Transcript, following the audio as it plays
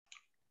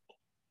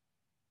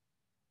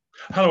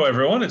Hello,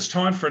 everyone. It's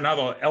time for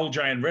another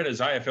LJ and Redders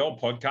AFL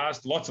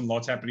podcast. Lots and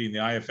lots happening in the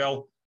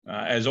AFL,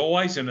 as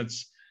always. And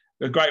it's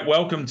a great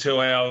welcome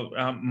to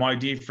our my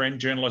dear friend,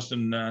 journalist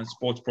and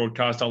sports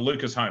broadcaster,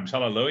 Lucas Holmes.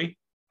 Hello, Louis.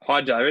 Hi,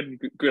 David.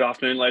 Good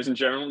afternoon, ladies and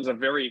gentlemen. It's a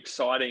very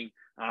exciting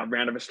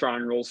round of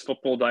Australian rules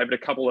football, David. A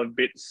couple of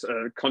bits,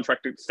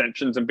 contract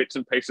extensions and bits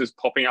and pieces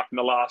popping up in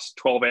the last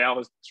 12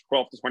 hours,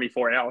 12 to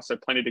 24 hours. So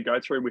plenty to go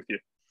through with you.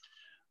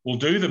 We'll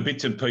do the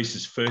bits and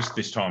pieces first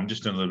this time,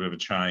 just a little bit of a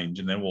change,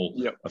 and then we'll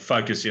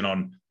focus in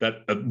on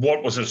that.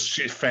 What was a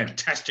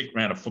fantastic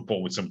round of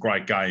football with some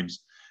great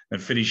games,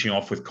 and finishing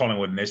off with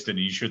Collingwood and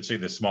Essendon. You should see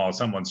the smile.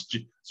 Someone's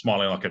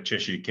smiling like a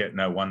Cheshire cat.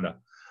 No wonder.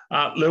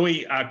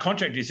 Louis,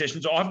 contract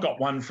extensions. I've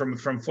got one from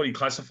Footy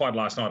Classified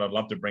last night. I'd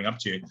love to bring up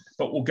to you,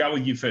 but we'll go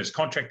with you first.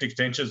 Contract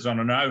extensions. I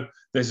know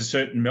there's a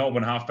certain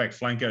Melbourne halfback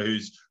flanker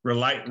who's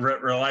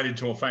related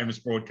to a famous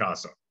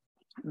broadcaster.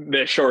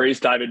 There sure is,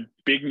 David.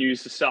 Big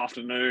news this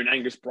afternoon.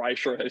 Angus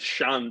Brayshaw has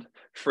shunned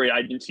free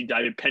agency,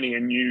 David, penning a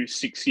new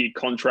 6-year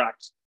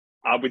contract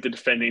with the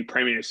defending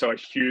premier. So a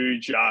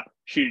huge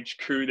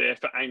coup there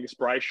for Angus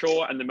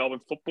Brayshaw and the Melbourne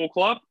Football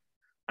Club.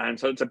 And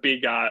so it's a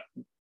big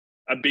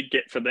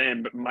get for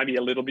them, but maybe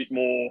a little bit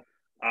more.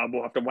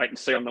 We'll have to wait and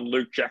see on the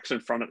Luke Jackson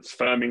front. It's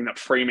firming that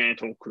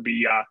Fremantle could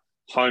be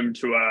home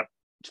to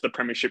the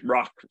premiership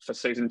ruck for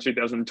season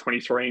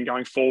 2023 and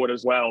going forward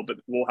as well. But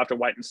we'll have to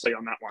wait and see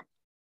on that one.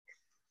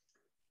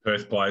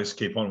 Perth players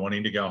keep on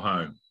wanting to go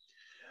home.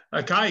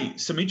 Okay,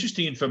 some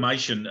interesting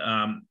information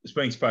is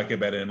being spoken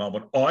about in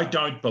Melbourne. I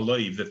don't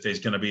believe that there's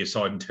going to be a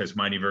side in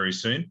Tasmania very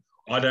soon.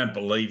 I don't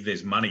believe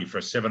there's money for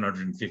a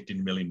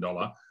 $750 million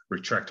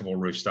retractable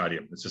roof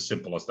stadium. It's as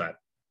simple as that.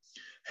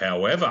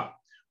 However,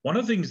 one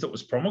of the things that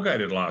was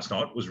promulgated last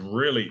night was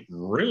really,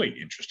 really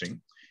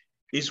interesting,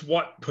 is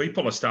what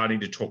people are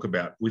starting to talk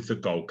about with the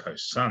Gold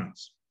Coast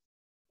Suns.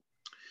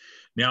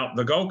 Now,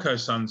 the Gold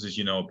Coast Suns, as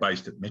you know, are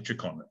based at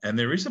Metricon, and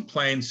there is a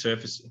plan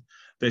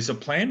There's a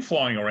plan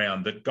flying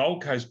around that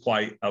Gold Coast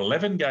play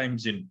 11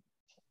 games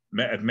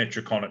at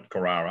Metricon at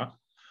Carrara,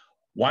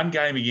 one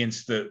game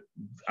against the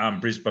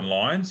Brisbane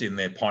Lions in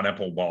their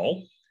Pineapple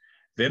Bowl.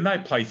 Then they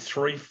play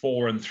 3,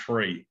 4, and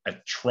 3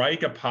 at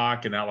Traeger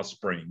Park in Alice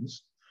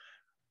Springs,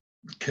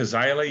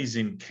 Cazaly's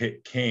in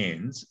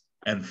Cairns,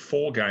 and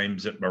 4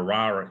 games at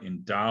Marara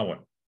in Darwin,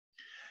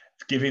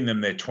 giving them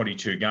their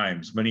 22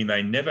 games, meaning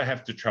they never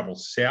have to travel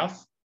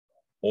south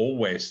or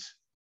west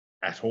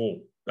at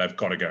all. They've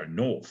got to go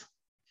north.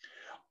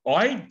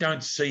 I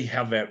don't see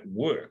how that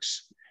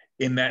works,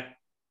 in that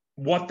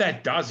what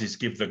that does is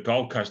give the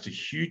Gold Coast a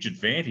huge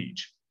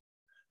advantage,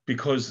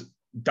 because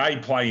they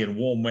play in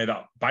warm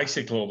weather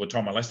basically all the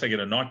time, unless they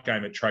get a night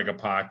game at Traeger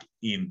Park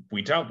in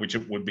winter, which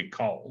it would be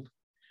cold.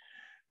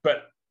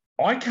 But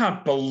I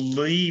can't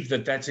believe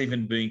that that's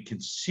even being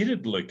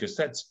considered, Lucas.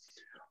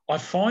 I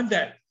find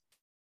that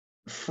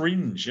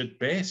fringe at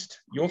best.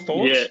 Your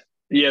thoughts?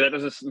 Yeah, that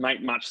doesn't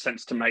make much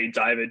sense to me,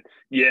 David.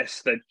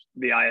 Yes, the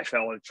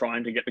AFL are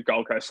trying to get the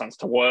Gold Coast Suns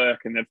to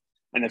work, and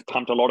they've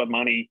pumped a lot of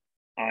money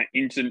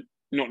into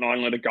not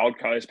only the Gold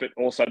Coast but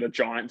also the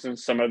Giants and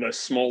some of the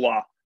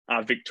smaller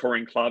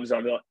Victorian clubs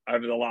over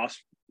the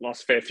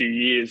last fair few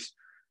years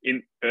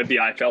in the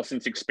AFL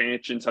since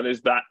expansion. So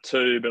there's that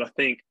too. But I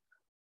think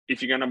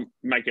if you're going to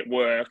make it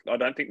work, I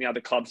don't think the other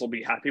clubs will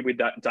be happy with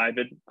that,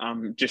 David.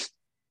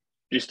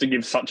 Just to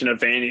give such an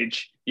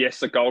advantage.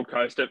 Yes, the Gold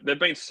Coast, they've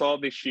been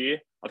solid this year.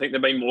 I think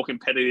they've been more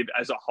competitive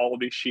as a whole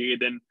this year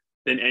than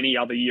any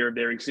other year of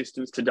their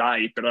existence to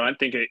date. But I don't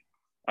think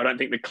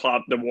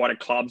the wider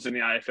clubs in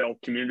the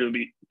AFL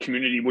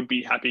community would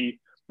be happy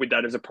with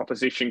that as a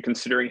proposition,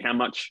 considering how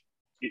much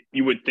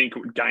you would think it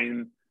would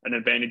gain an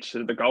advantage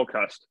to the Gold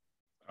Coast.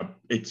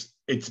 It's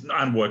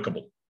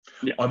unworkable.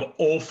 Yeah. I'm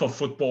all for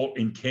football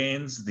in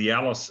Cairns, the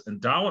Alice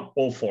and Darwin,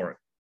 all for it.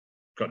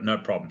 Got no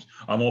problems.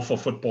 I'm all for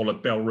football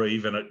at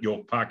Bellerive and at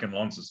York Park and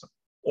Launceston.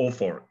 All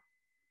for it.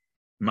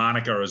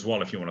 Manuka as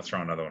well, if you want to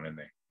throw another one in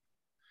there.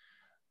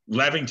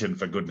 Lavington,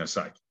 for goodness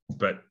sake.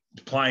 But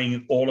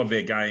playing all of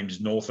their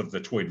games north of the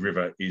Tweed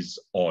River is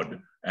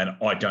odd, and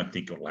I don't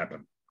think it'll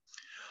happen.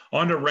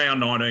 On to round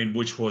 19,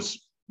 which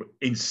was,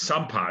 in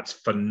some parts,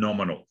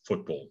 phenomenal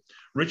football.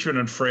 Richmond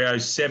and Freo,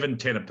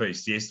 7-10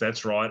 apiece. Yes,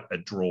 that's right, a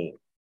draw.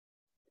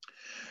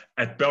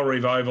 At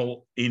Bellerive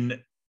Oval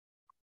in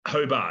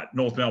Hobart,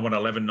 North Melbourne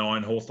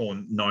 11-9,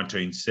 Hawthorn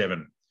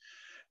 19-7.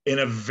 In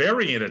a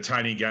very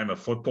entertaining game of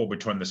football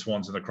between the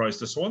Swans and the Crows,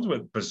 the Swans were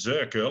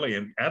berserk early,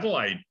 and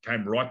Adelaide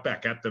came right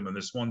back at them, and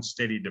the Swans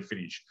steadied to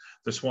finish.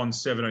 The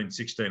Swans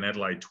 17-16,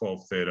 Adelaide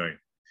 12-13.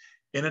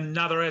 In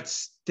another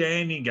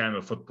outstanding game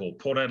of football,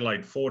 Port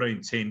Adelaide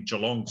 14-10,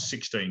 Geelong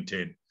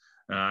 16-10.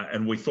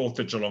 And we thought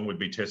that Geelong would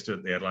be tested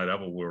at the Adelaide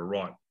Oval. We were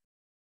right.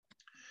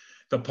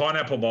 The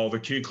Pineapple Bowl, the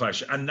Q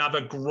Clash,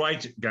 another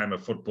great game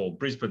of football.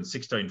 Brisbane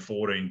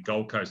 16-14,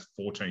 Gold Coast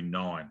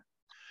 14-9.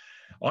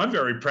 I'm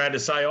very proud to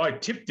say I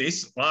tipped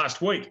this last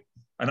week,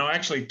 and I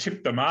actually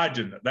tipped the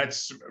margin.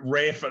 That's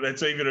rare.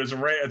 That's even as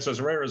rare. It's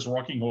as rare as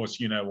Rocking Horse.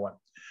 You know what?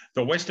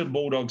 The Western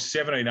Bulldogs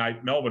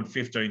 17-8, Melbourne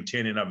 15-10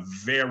 in a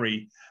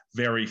very,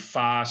 very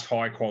fast,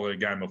 high quality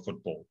game of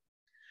football.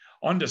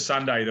 On to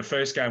Sunday, the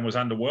first game was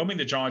underwhelming.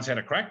 The Giants had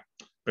a crack,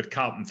 but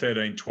Carlton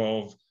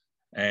 13-12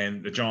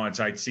 and the Giants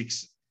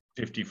 8-6,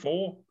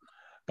 54.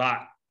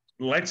 But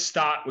let's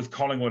start with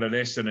Collingwood and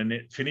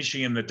Essendon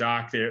finishing in the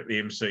dark there at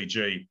the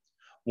MCG.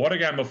 What a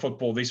game of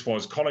football this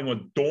was.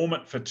 Collingwood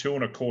dormant for 2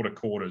 1/4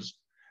 quarters.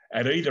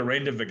 At either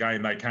end of the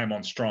game, they came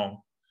on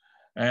strong.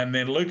 And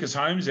then Lucas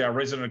Holmes, our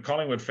resident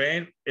Collingwood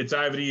fan, it's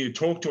over to you.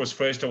 Talk to us,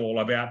 first of all,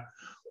 about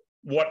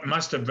what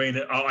must have been.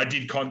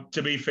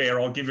 To be fair,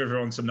 I'll give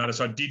everyone some notice.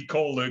 I did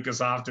call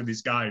Lucas after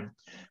this game,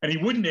 and he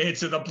wouldn't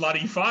answer the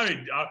bloody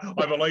phone.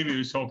 I believe he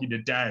was talking to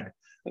Dad.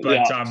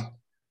 But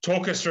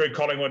talk us through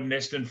Collingwood and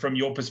Essendon from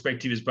your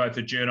perspective as both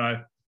a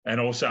journo and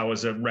also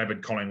as a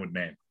rabid Collingwood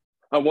man.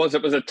 It was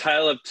a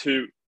tale of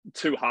two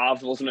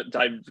halves, wasn't it,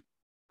 Dave?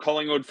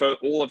 Collingwood for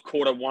all of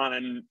quarter one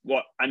and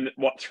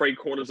what 3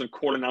 quarters of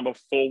quarter number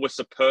 4 was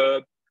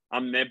superb.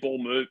 Their ball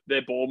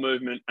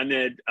movement and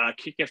their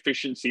kick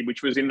efficiency,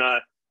 which was in the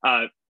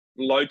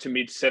low to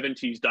mid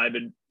 70s,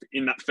 David,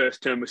 in that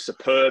first term was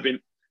superb. And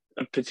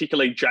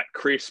particularly Jack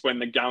Crisp, when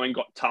the going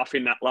got tough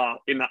in that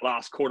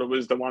last quarter,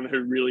 was the one who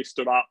really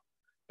stood up.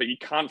 But you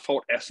can't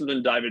fault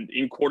Essendon, David,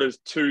 in quarters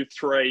 2,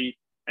 3,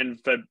 and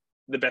for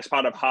the best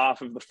part of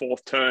half of the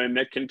fourth term,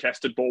 their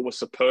contested ball was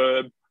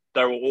superb.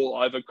 They were all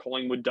over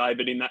Collingwood,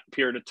 David, in that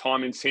period of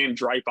time. And Sam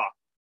Draper,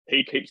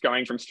 he keeps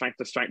going from strength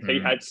to strength. He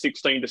had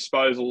 16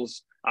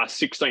 disposals,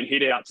 16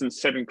 hit-outs and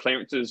 7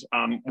 clearances.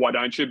 Why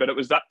don't you? But it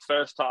was that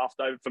first half,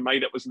 David, for me,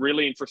 that was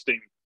really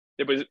interesting.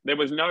 There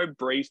was no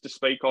breeze to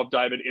speak of,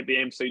 David, at the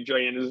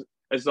MCG. And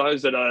as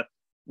those that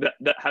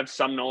have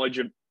some knowledge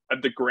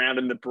of the ground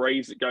and the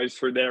breeze that goes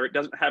through there, it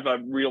doesn't have a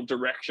real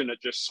direction.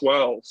 It just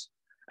swirls.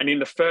 And in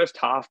the first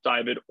half,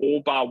 David,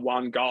 all bar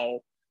one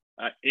goal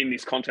in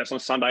this contest on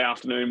Sunday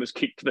afternoon was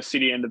kicked to the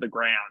city end of the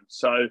ground.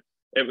 So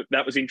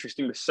that was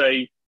interesting to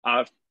see.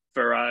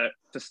 For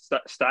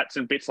stats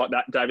and bits like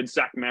that, David,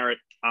 Zach Merritt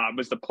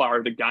was the player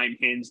of the game,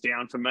 hands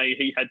down for me.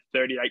 He had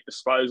 38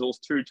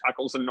 disposals, 2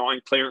 tackles and 9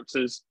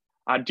 clearances.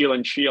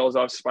 Dylan Shields,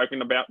 I've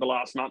spoken about the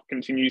last month,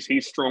 continues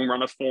his strong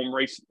run of form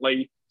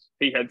recently.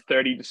 He had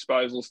 30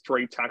 disposals,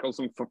 3 tackles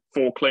and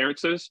 4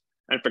 clearances.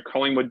 And for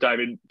Collingwood,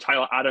 David,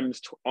 Taylor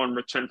Adams on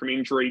return from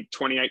injury,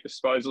 28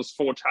 disposals,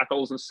 4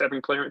 tackles and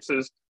 7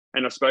 clearances.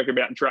 And I spoke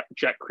about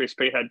Jack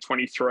Crisp. He had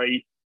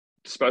 23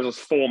 disposals,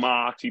 4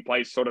 marks. He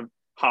plays sort of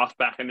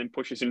halfback and then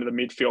pushes into the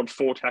midfield,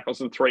 4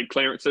 tackles and 3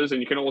 clearances. And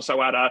you can also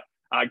add a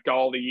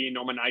goal of the year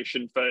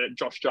nomination for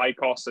Josh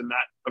Jacobs, and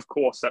that, of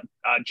course, that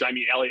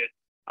Jamie Elliott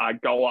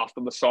goal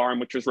after the siren,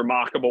 which was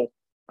remarkable.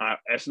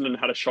 Essendon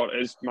had a shot,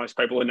 as most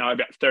people know,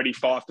 about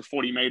 35 to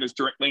 40 metres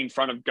directly in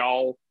front of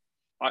goal.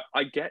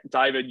 I get,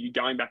 David, you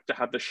going back to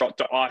have the shot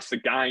to ice the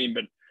game,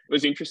 but it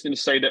was interesting to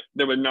see that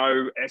there were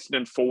no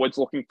Essendon forwards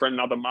looking for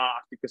another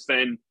mark, because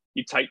then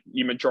you take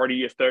your majority of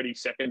your 30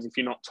 seconds if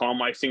you're not time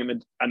wasting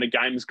and the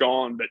game's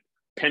gone. But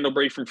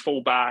Pendlebury from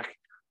full back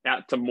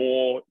out to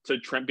Moore to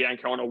Trent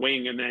Bianco on a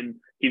wing, and then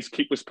his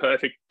kick was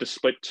perfect to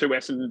split 2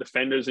 Essendon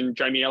defenders, and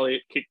Jamie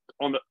Elliott kicked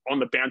on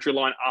the boundary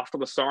line after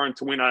the siren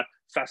to win a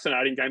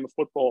fascinating game of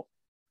football.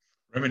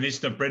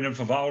 Reminiscent of Brendan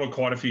Favola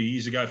quite a few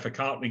years ago for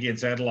Carlton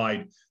against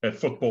Adelaide at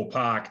Football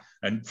Park.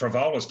 And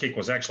Favola's kick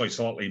was actually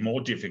slightly more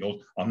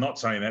difficult. I'm not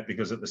saying that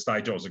because at the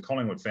stage I was a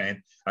Carlton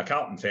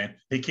fan.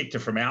 He kicked it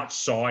from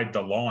outside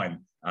the line,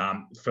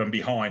 from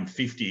behind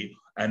 50.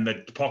 And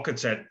the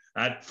pockets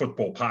at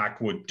Football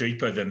Park were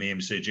deeper than the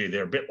MCG.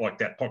 They're a bit like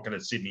that pocket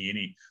at Sydney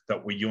Uni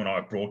that you and I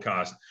have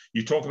broadcast.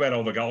 You talk about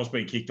all the goals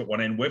being kicked at one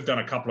end. We've done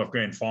a couple of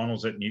grand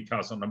finals at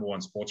Newcastle, number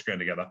 1 sports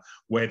ground together,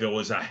 where there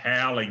was a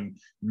howling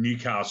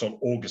Newcastle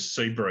August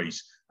sea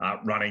breeze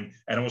running,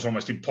 and it was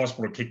almost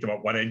impossible to kick them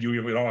at one end.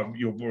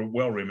 You'll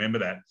well remember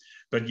that.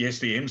 But yes,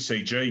 the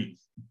MCG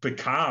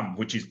became,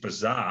 which is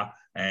bizarre,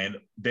 and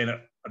then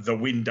the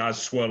wind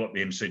does swirl at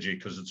the MCG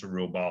because it's a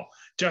real bowl.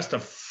 Just a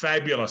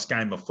fabulous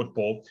game of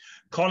football.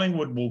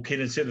 Collingwood will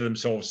consider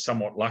themselves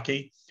somewhat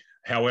lucky.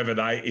 However,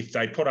 if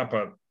they put up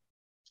a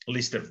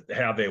list of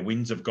how their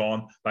wins have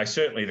gone, they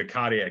certainly the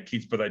cardiac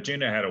kids, but they do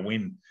know how to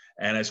win.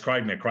 And as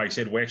Craig McRae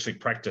said, we actually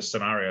practice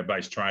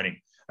scenario-based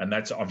training. And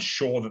I'm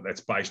sure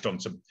that's based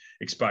on some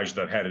exposure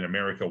they've had in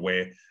America,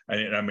 where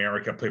in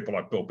America, people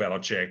like Bill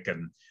Belichick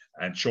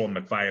and Sean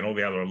McVay and all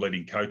the other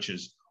leading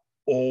coaches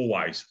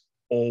always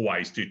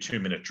do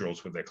 2-minute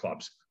drills with their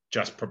clubs,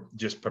 just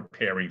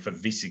preparing for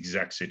this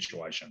exact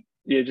situation.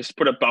 Yeah, just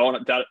put a bow on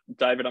it,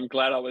 David. I'm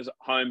glad I was at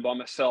home by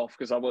myself,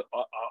 because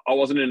I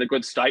wasn't in a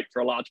good state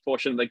for a large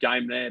portion of the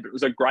game there. But it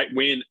was a great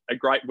win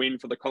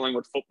for the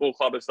Collingwood Football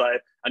Club, as they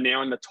are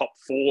now in the top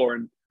 4.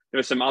 And there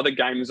were some other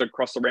games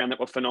across the round that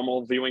were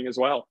phenomenal viewing as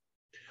well.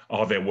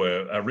 Oh, there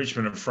were.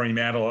 Richmond and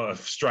Fremantle, a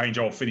strange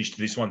old finish to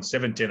this one,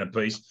 7-10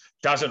 apiece.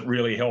 Doesn't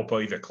really help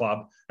either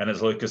club. And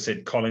as Lucas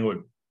said,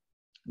 Collingwood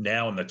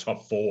now in the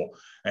top 4.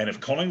 And if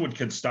Collingwood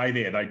can stay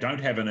there, they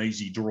don't have an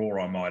easy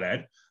draw, I might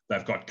add.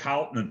 They've got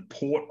Carlton and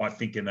Port, I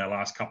think, in their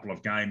last couple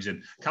of games.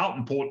 And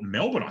Carlton, Port and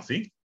Melbourne, I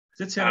think.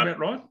 Does that sound about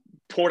right?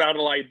 Port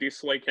Adelaide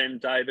this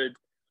weekend, David.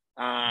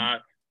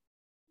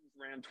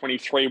 round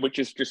 23, which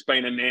has just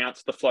been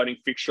announced, the floating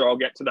fixture. I'll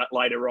get to that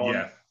later on.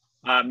 Yeah.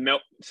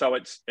 So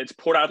it's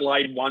Port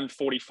Adelaide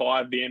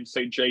 1:45, the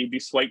MCG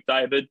this week,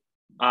 David.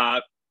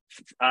 Melbourne,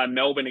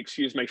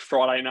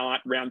 Friday night,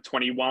 round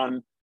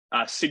 21.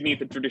 Sydney,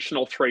 the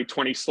traditional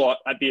 3:20 slot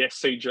at the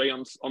SCG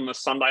on the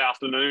Sunday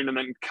afternoon, and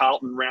then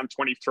Carlton, round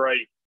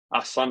 23,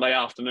 Sunday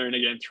afternoon,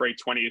 again,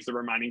 3:20 is the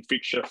remaining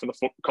fixture for the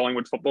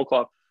Collingwood Football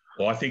Club.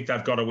 Well, I think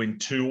they've got to win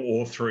 2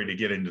 or 3 to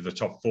get into the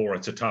top 4.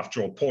 It's a tough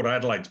draw. Port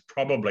Adelaide's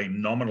probably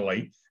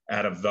nominally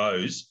out of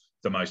those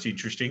the most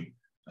interesting,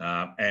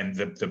 and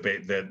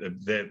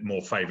they're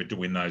more favoured to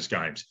win those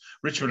games.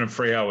 Richmond and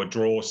Freo a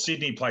draw.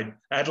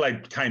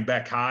 Adelaide came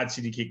back hard.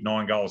 Sydney kicked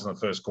 9 goals in the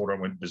first quarter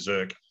and went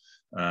berserk,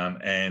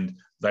 and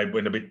they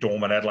went a bit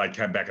dormant. Adelaide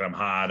came back at them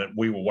hard, and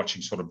we were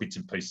watching sort of bits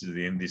and pieces at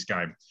the end of this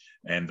game,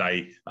 and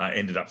they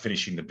ended up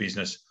finishing the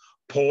business.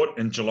 Port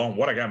and Geelong,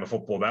 what a game of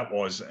football that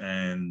was.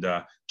 And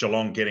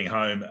Geelong getting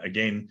home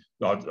again.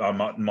 I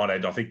might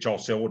add, I think Joel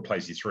Selwood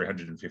plays his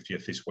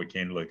 350th this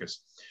weekend,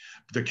 Lucas.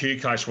 The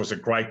Q-Coast was a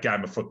great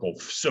game of football,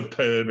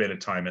 superb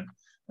entertainment.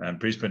 And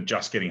Brisbane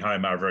just getting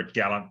home over a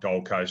gallant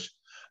Gold Coast.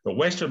 The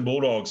Western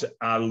Bulldogs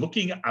are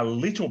looking a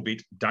little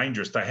bit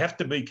dangerous. They have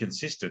to be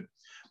consistent,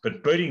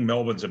 but beating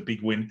Melbourne's a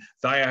big win.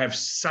 They have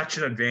such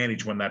an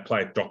advantage when they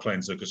play at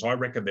Docklands, Lucas. I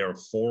reckon they're a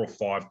 4 or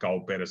 5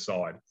 goal better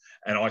side.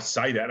 And I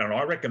say that, and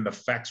I reckon the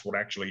facts would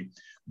actually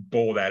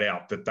bore that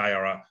out, that they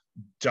are a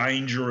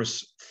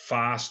dangerous,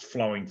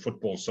 fast-flowing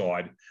football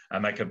side,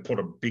 and they can put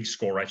a big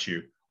score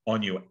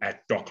on you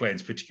at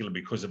Docklands, particularly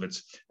because of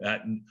its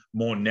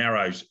more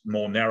narrow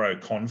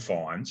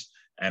confines,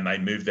 and they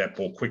move that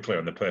ball quickly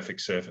on the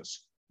perfect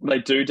surface. They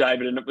do,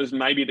 David, and it was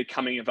maybe the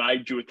coming of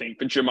age, you would think,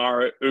 for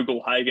Jamarra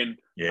Ugle-Hagan.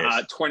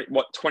 Yes.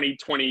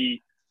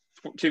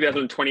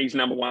 2020's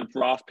number 1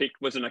 draft pick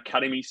was an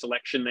academy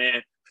selection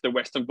there. The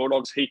Western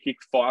Bulldogs, he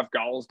kicked 5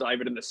 goals,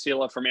 David, in the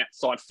Silla from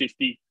outside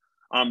 50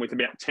 with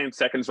about 10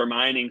 seconds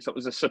remaining. So it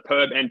was a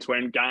superb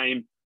end-to-end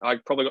game. I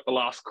probably got the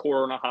last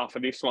quarter and a half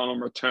of this one on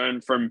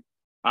return from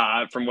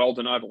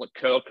Weldon Oval at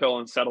Curl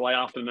on Saturday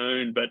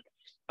afternoon. But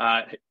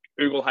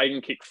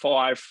Ugle-Hagan kicked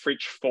 5,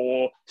 Fritsch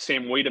 4,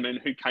 Sam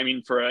Wiedemann, who came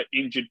in for an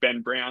injured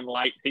Ben Brown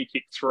late, he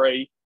kicked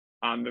 3.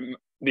 The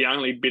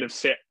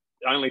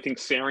only thing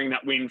searing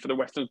that win for the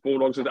Western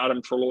Bulldogs with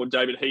Adam Treloar,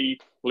 David, he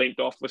limped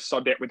off with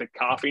Sodet with a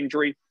calf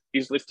injury.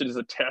 He's listed as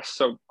a test,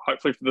 so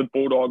hopefully for the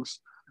Bulldogs,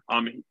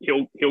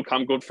 he'll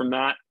come good from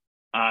that.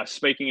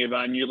 Speaking of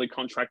newly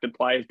contracted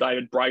players,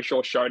 David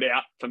Brayshaw showed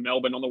out for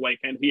Melbourne on the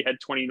weekend. He had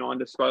 29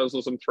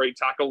 disposals and 3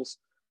 tackles.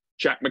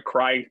 Jack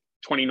McRae,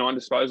 29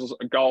 disposals,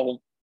 a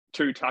goal,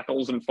 2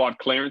 tackles and 5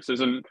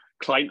 clearances. And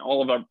Clayton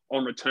Oliver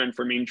on return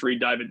from injury,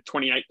 David,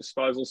 28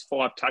 disposals,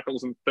 5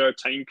 tackles and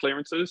 13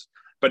 clearances.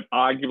 But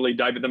arguably,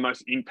 David, the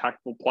most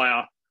impactful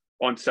player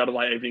on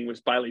Saturday evening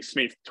was Bailey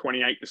Smith,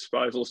 28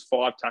 disposals,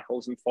 5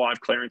 tackles and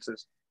 5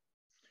 clearances.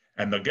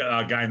 And the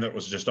game that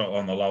was just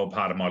on the lower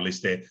part of my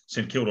list there,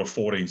 St Kilda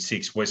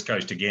 14-6, West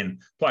Coast again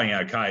playing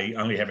okay,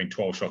 only having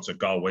 12 shots at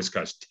goal, West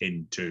Coast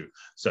 10-2.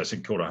 So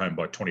St Kilda home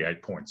by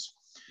 28 points.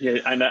 Yeah,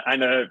 and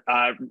a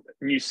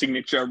new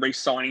signature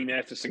re-signing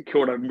there for St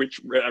Kilda,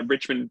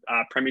 Richmond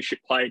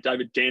Premiership player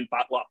David Dan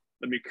Butler,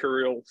 the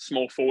mercurial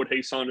small forward.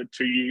 He signed a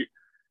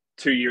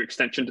 2-year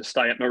extension to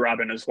stay at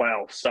Moorabbin as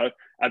well. So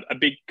a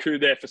big coup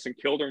there for St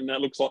Kilda, and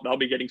that looks like they'll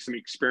be getting some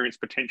experience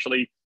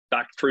potentially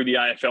back through the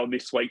AFL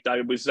this week,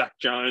 David, with Zach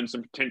Jones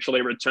and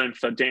potentially a return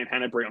for Dan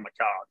Hanbury on the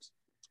cards.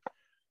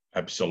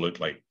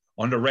 Absolutely.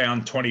 On to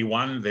round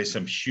 21, there's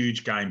some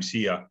huge games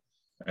here.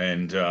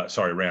 And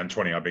round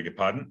 20, I beg your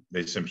pardon.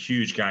 There's some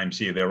huge games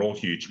here. They're all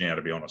huge now,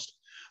 to be honest.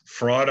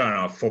 Friday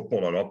night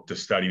football at Optus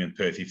Stadium in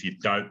Perth, if you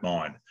don't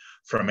mind.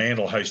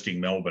 Fremantle hosting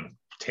Melbourne,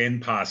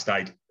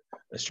 8:10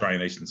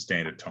 Australian Eastern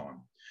Standard Time.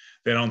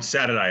 Then on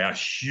Saturday, a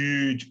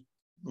huge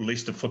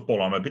list of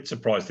football. I'm a bit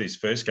surprised these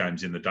first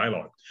games in the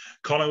daylight.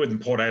 Collingwood and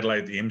Port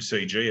Adelaide, the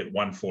MCG at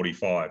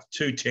 1:45.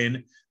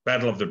 2:10,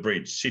 Battle of the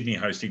Bridge, Sydney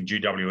hosting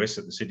GWS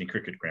at the Sydney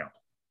Cricket Ground.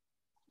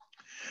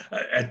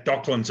 At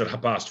Docklands at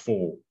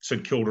 4:30,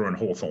 St Kilda and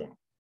Hawthorn.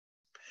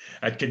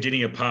 At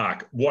Cardinia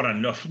Park, what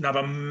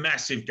another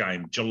massive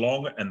game,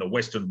 Geelong and the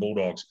Western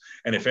Bulldogs.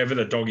 And if ever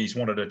the doggies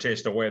wanted a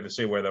test to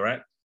see where they're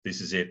at, this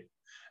is it.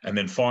 And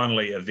then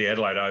finally at the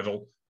Adelaide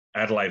Oval,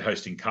 Adelaide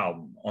hosting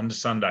Carlton. On to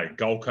Sunday,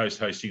 Gold Coast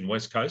hosting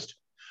West Coast,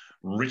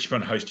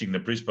 Richmond hosting the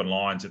Brisbane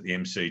Lions at the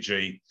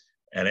MCG,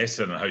 and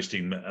Essendon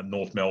hosting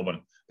North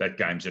Melbourne. That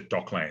game's at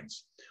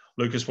Docklands.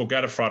 Lucas, we'll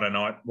go to Friday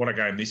night. What a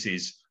game this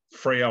is.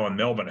 Freo and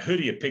Melbourne. Who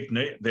do you pick?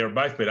 They're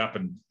both a bit up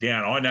and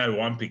down. I know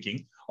who I'm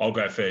picking. I'll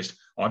go first.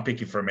 I'm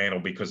picking Fremantle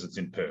because it's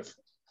in Perth.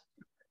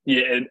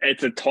 Yeah,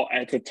 it's a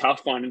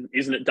tough one,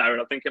 isn't it, David?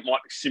 I think it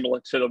might be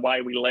similar to the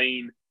way we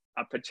lean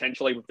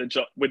potentially with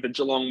the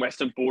Geelong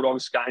Western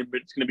Bulldogs game,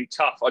 but it's going to be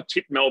tough. I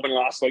tipped Melbourne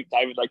last week,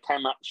 David. They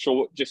came up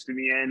short just in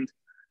the end.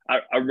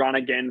 A run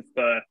again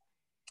for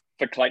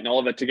Clayton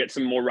Oliver to get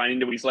some more run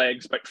into his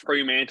legs, but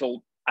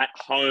Fremantle at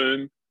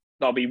home,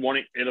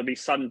 it'll be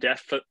sudden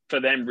death for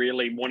them,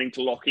 really wanting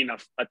to lock in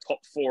a top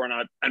 4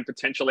 and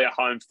potentially a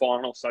home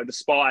final. So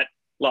despite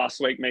last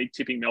week, me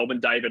tipping Melbourne,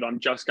 David. I'm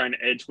just going to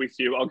edge with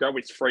you. I'll go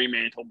with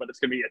Fremantle, but it's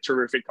going to be a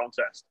terrific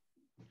contest.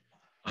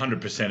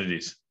 100% it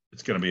is.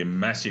 It's going to be a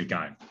massive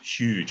game,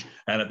 huge.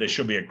 And there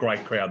should be a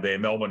great crowd there.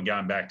 Melbourne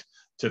going back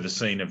to the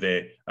scene of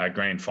their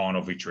grand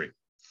final victory.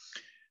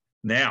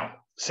 Now,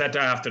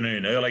 Saturday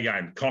afternoon, early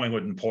game,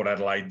 Collingwood and Port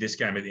Adelaide, this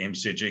game at the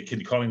MCG.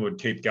 Can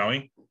Collingwood keep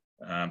going?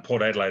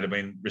 Port Adelaide have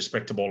been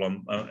respectable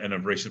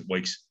in recent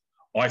weeks.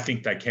 I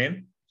think they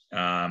can.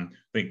 I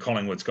think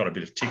Collingwood's got a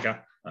bit of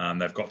ticker.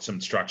 They've got some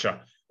structure.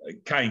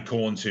 Kane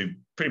Corns, who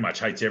pretty much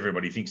hates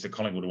everybody, thinks that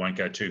Collingwood won't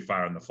go too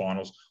far in the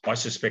finals. I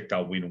suspect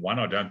they'll win one.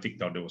 I don't think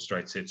they'll do a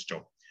straight sets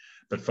job.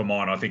 But for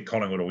mine, I think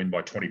Collingwood will win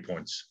by 20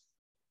 points.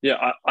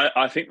 Yeah,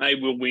 I think they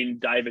will win,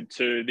 David,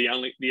 too. The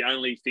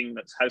only thing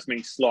that has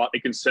me slightly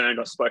concerned,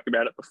 I spoke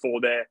about it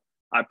before there,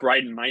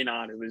 Braden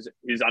Maynard,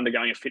 who's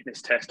undergoing a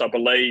fitness test, I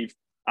believe,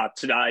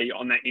 today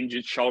on that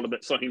injured shoulder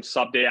that saw him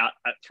subbed out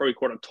at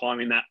three-quarter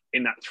time in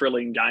that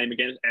thrilling game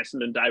against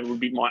Essendon. David would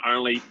be my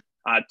only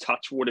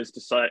touch wood as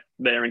to say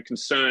there and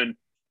concern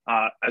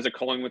as a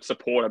Collingwood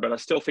supporter, but I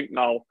still think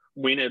they'll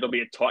win. It'll be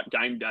a tight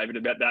game, David,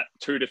 about that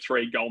 2 to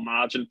 3 goal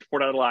margin.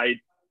 Port Adelaide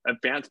have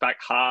bounced back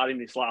hard in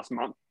this last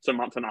month to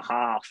month and a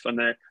half, and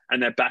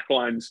their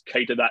backline's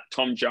key to that.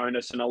 Tom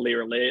Jonas and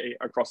Alir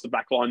across the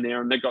backline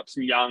there, and they've got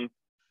some young,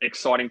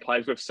 exciting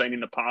players we've seen in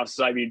the past.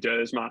 Xavier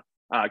Dersma,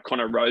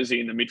 Connor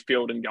Rosie in the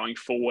midfield and going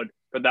forward.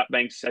 But that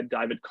being said,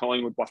 David,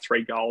 Collingwood by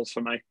 3 goals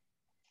for me.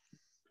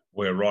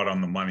 We're right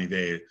on the money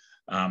there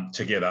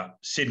together.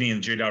 Sydney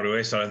and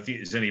GWS, I don't think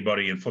there's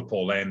anybody in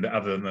football land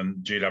other than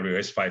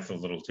GWS faithful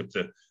that'll tip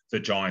the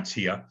Giants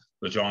here.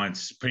 The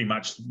Giants pretty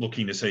much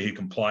looking to see who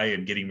can play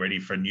and getting ready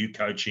for new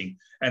coaching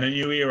and a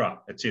new era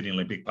at Sydney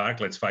Olympic Park,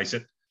 let's face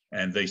it.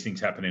 And these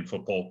things happen in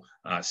football.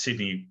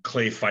 Sydney,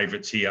 clear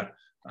favourites here.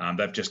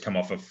 They've just come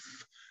off a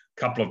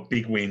couple of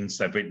big wins.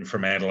 They've beaten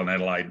Fremantle and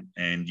Adelaide,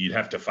 and you'd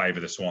have to favour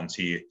the Swans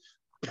here,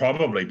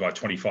 probably by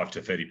 25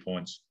 to 30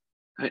 points.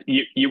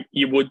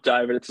 You would,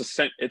 David. It's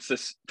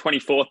the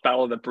 24th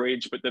Battle of the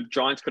Bridge, but the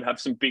Giants could have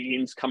some big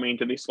ins coming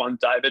into this one,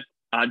 David.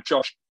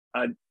 Josh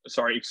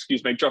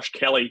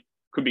Kelly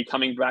could be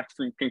coming back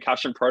from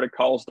concussion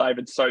protocols,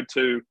 David. So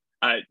too,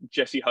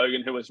 Jesse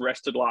Hogan, who was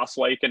rested last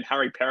week, and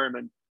Harry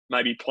Perryman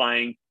may be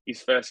playing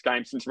his first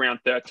game since round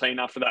 13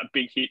 after that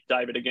big hit,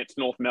 David, against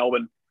North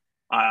Melbourne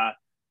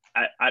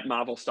at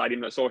Marvel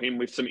Stadium that saw him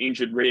with some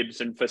injured ribs.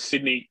 And for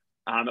Sydney,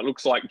 it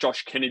looks like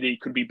Josh Kennedy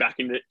could be back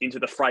into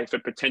the fray for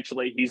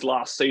potentially his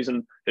last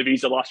season of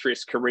his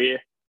illustrious career.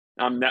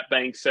 That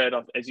being said,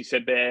 as you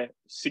said there,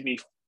 Sydney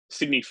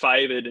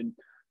favoured,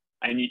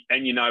 and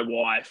you know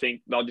why. I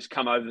think they'll just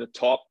come over the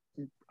top.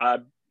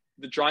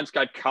 The Giants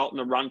gave Carlton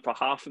a run for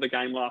half of the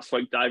game last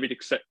week, David,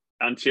 except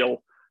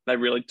until they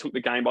really took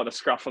the game by the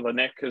scruff of the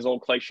neck, as all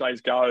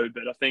cliches go.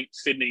 But I think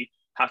Sydney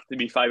have to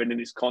be favoured in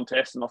this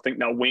contest, and I think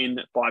they'll win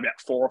by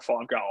about 4 or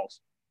 5 goals.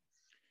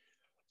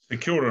 St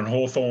Kilda and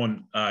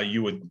Hawthorn,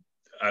 you would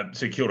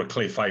St Kilda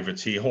clear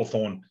favourites here.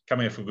 Hawthorn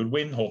coming off a good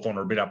win. Hawthorn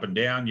are a bit up and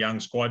down, young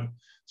squad.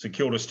 St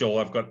Kilda still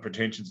have got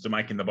pretensions to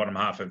make in the bottom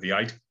half of the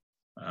 8.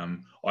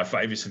 I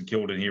favour St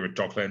Kilda here at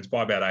Docklands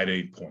by about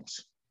 18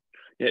 points.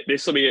 Yeah,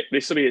 this will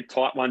be a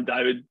tight one,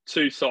 David.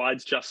 2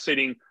 sides just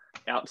sitting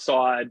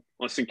outside,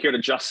 or St Kilda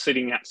just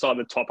sitting outside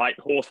the top 8.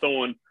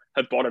 Hawthorn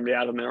have bottomed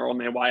out and they're on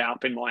their way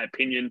up, in my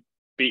opinion.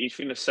 Be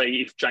interesting to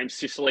see if James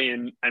Sicily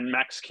and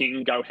Max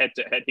King go head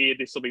to head here.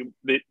 This will be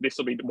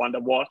the one to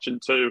watch. And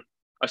 2,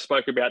 I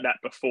spoke about that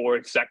before.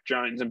 If Zach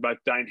Jones and both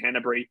Dane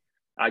Hanbury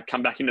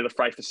come back into the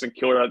fray for St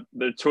Kilda,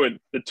 the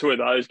two of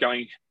those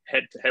going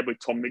head to head with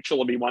Tom Mitchell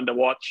will be one to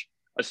watch.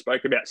 I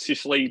spoke about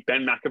Sicily,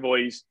 Ben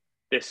McAvoy's.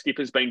 Their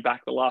skipper's been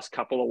back the last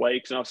couple of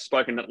weeks, and I've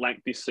spoken at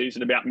length this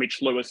season about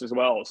Mitch Lewis as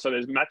well. So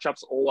there's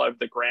matchups all over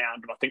the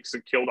ground, and I think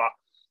St Kilda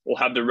will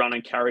have the run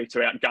and carry to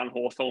outgun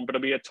Hawthorn, but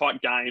it'll be a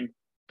tight game.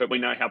 But we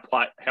know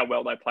how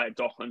well they play at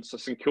Docklands. So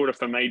St Kilda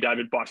for me,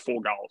 David, by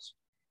 4 goals.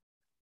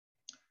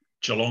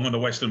 Geelong and the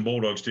Western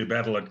Bulldogs do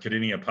battle at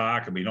Cardinia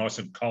Park. It'll be nice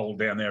and cold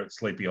down there at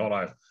Sleepy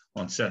Hollow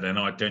on Saturday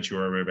night. Don't you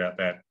worry about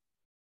that.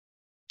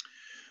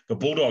 The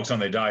Bulldogs on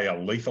their day are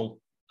lethal.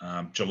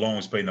 Geelong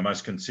has been the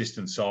most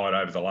consistent side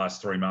over the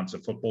last 3 months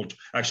of football.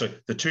 Actually,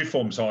 the 2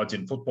 form sides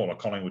in football are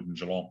Collingwood and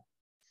Geelong.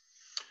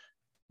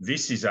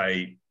 This is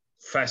a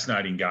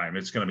fascinating game.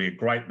 It's going to be a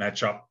great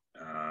matchup.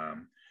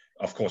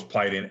 Of course,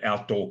 played in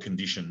outdoor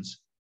conditions.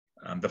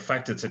 The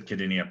fact it's at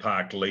Cardinia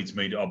Park leads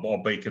me to,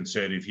 I'll be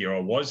conservative here. I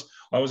was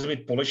a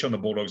bit bullish on the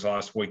Bulldogs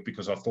last week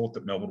because I thought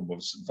that Melbourne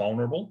was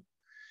vulnerable.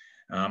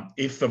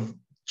 If the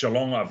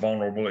Geelong are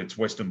vulnerable, it's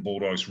Western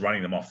Bulldogs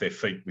running them off their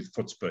feet with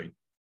foot speed.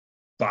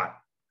 But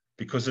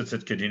because it's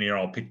at Cardinia,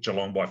 I'll pick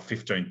Geelong by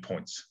 15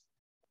 points.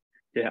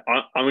 Yeah,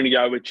 I'm going to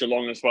go with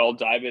Geelong as well,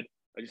 David.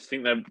 I just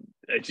think they're,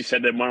 as you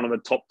said, they're one of the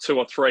top 2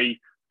 or 3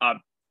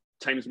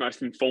 teams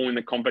most informed in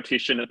the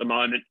competition at the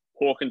moment.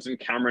 Hawkins and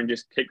Cameron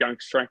just keep going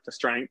strength to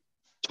strength.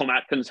 Tom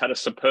Atkins had a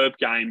superb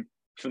game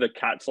for the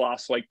Cats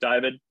last week,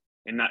 David,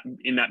 in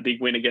that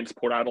big win against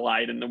Port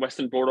Adelaide. And the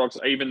Western Bulldogs,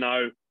 even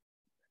though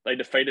they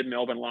defeated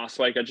Melbourne last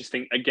week. I just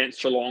think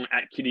against Geelong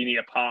at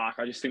Kidinia Park,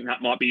 I just think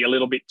that might be a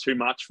little bit too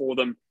much for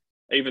them,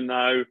 even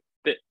though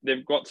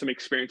they've got some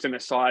experience in their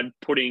side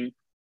putting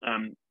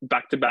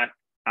back-to-back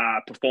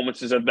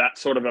performances of that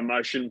sort of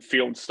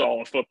emotion-filled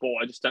style of football.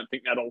 I just don't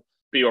think that'll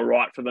be all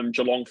right for them.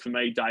 Geelong, for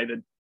me,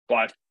 David,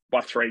 by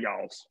 3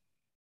 goals.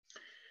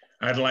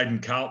 Adelaide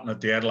and Carlton at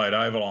the Adelaide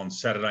Oval on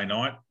Saturday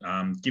night.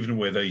 Given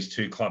where these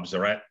two clubs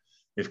are at,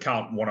 if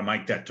Carlton want to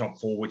make that top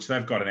 4, which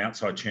they've got an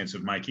outside chance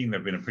of making,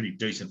 they've been a pretty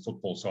decent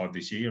football side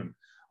this year, and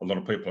a lot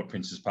of people at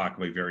Princes Park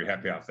will be very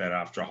happy after that,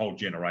 after a whole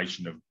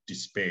generation of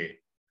despair.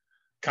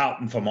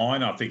 Carlton, for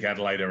mine, I think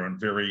Adelaide are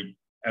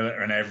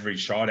an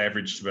average side,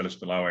 average to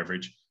below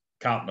average.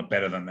 Carlton are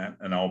better than that,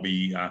 and I'll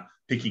be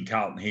picking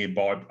Carlton here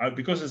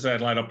because it's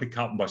Adelaide, I'll pick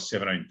Carlton by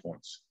 17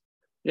 points.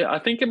 Yeah, I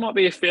think it might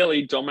be a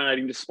fairly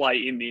dominating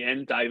display in the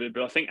end, David,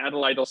 but I think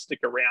Adelaide will stick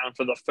around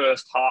for the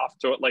first half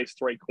to at least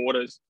 3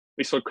 quarters.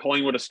 We saw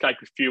Collingwood escape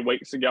a few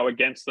weeks ago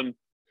against them,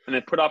 and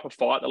they put up a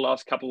fight the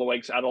last couple of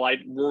weeks.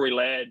 Adelaide, Rory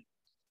Laird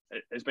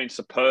has been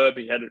superb.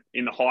 He had it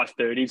in the high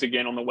 30s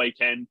again on the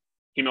weekend.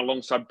 Him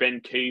alongside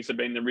Ben Keys have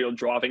been the real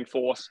driving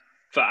force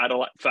for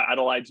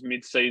Adelaide's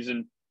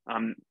mid-season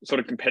sort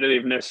of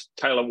competitiveness.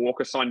 Taylor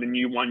Walker signed a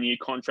new 1-year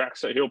contract,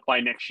 so he'll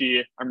play next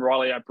year. And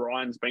Riley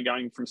O'Brien's been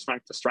going from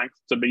strength to strength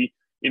to be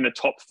in the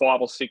top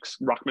 5 or 6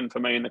 ruckman for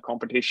me in the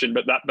competition.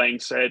 But that being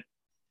said,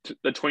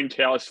 the Twin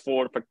Towers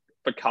forward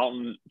for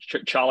Carlton,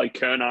 Charlie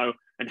Curnow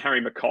and Harry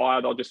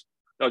Mackay,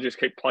 they'll just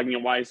keep plugging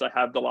away as they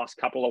have the last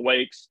couple of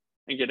weeks,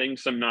 and getting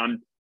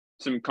some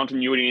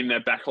continuity in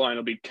their backline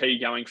will be key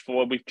going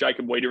forward, with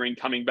Jacob Wiedering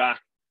coming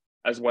back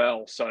as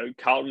well. So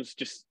Carlton's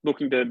just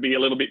looking to be a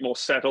little bit more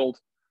settled,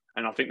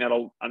 and I think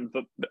that'll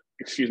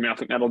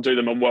do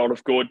them a world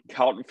of good.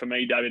 Carlton, for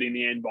me, David, in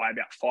the end by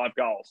about 5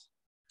 goals.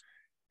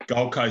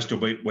 Gold Coast will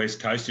beat West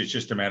Coast. It's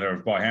just a matter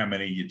of by how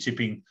many you're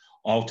tipping.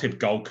 I'll tip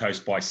Gold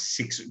Coast by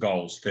 6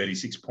 goals,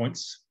 36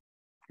 points.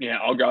 Yeah,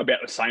 I'll go about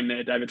the same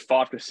there, David.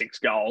 5 to 6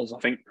 goals. I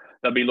think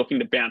they'll be looking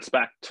to bounce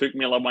back. Tuke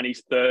Miller won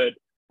his 3rd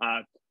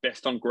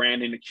best on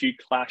ground in a Q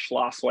clash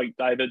last week,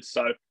 David.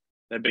 So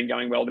they've been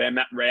going well there.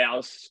 Matt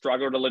Rouse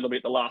struggled a little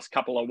bit the last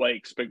couple of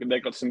weeks, but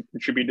they've got some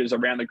contributors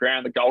around the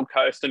ground, the Gold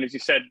Coast. And as you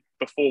said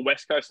before,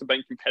 West Coast have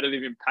been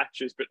competitive in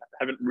patches, but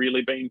haven't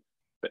really been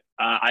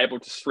able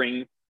to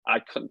string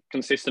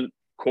consistent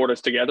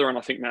quarters together. And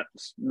I think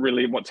that's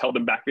really what's held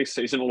them back this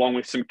season, along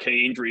with some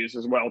key injuries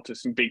as well to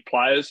some big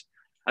players.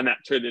 And that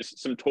too,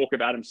 there's some talk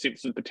of Adam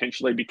Simpson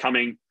potentially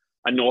becoming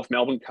a North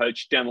Melbourne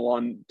coach down the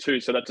line too.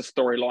 So that's a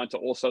storyline to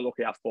also look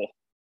out for.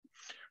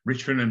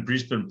 Richmond and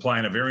Brisbane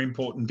playing a very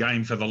important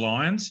game for the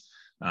Lions.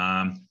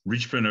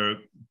 Richmond are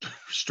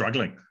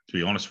struggling, to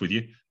be honest with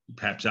you.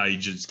 Perhaps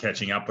age is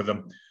catching up with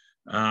them.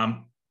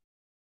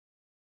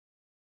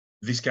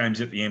 This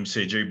game's at the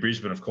MCG.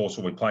 Brisbane, of course,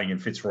 will be playing in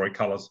Fitzroy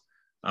colours.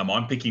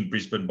 I'm picking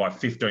Brisbane by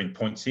 15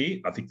 points here.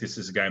 I think this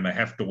is a game they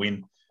have to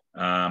win,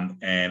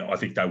 and I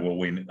think they will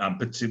win.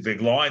 But the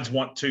Lions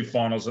want 2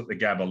 finals at the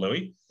Gabba,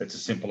 Louis. It's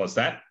as simple as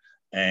that.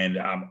 And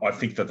I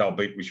think that they'll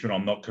beat Richmond.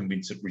 I'm not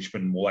convinced that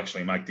Richmond will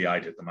actually make the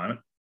 8 at the moment.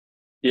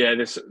 Yeah,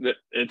 it's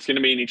going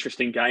to be an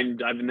interesting game,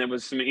 Dave. And there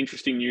was some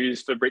interesting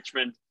news for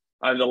Richmond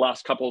over the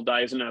last couple of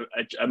days, and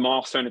a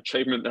milestone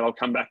achievement that I'll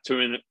come back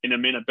to in a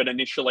minute. But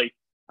initially,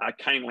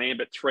 Kane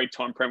Lambert,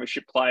 3-time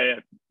premiership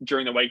player,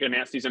 during the week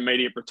announced his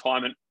immediate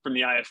retirement from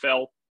the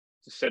AFL.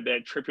 As I said,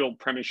 they're triple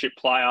premiership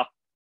player,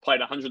 played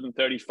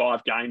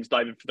 135 games,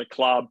 David, for the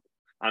club.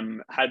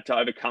 Had to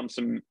overcome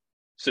some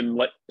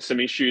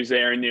issues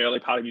there in the early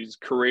part of his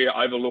career,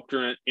 overlooked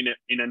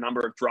in a number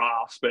of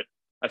drafts. But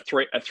a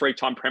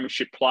 3-time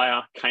premiership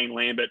player, Kane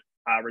Lambert,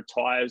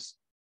 retires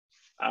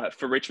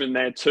for Richmond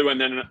there too. And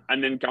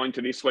then going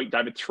to this week,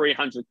 David,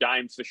 300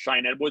 games for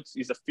Shane Edwards.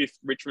 He's the 5th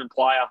Richmond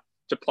player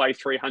to play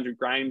 300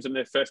 games, and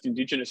their first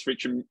Indigenous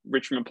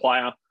Richmond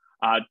player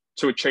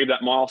to achieve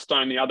that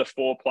milestone. The other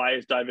 4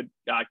 players, David,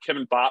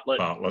 Kevin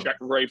Bartlett, Jack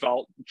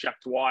Revolt, Jack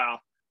Dwyer,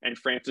 and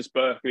Francis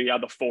Burke, the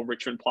other 4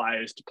 Richmond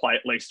players to play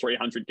at least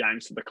 300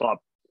 games for the club.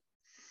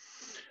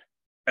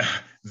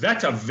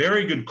 That's a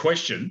very good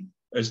question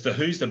as to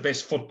who's the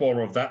best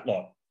footballer of that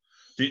lot.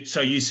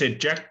 So you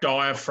said Jack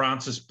Dwyer,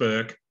 Francis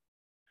Burke,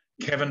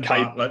 Kevin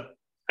Bartlett.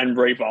 And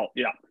Revolt,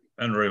 yeah.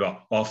 And Revolt.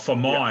 Well, for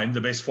mine,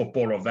 the best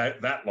footballer of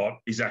that lot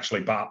is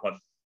actually Bartlett.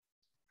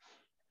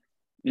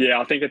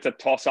 Yeah, I think it's a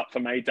toss-up for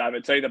me,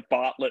 David. It's either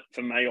Bartlett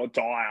for me or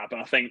Dyer, but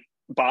I think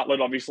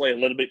Bartlett, obviously, a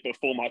little bit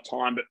before my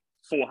time, but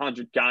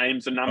 400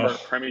 games, a number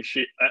of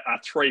premiership,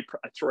 three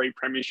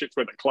premierships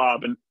with the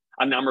club, and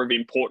a number of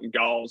important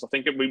goals. I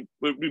think it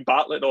would be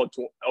Bartlett or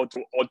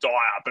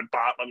Dyer, but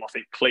Bartlett, I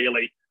think,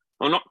 clearly,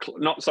 or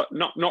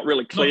not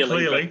really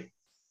clearly,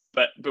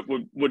 but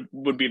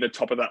would be the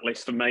top of that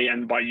list for me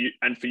and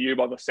for you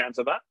by the sounds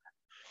of that.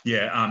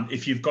 Yeah,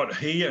 if you've got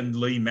he and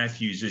Lee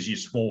Matthews as your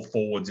small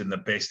forwards in the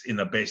best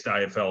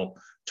AFL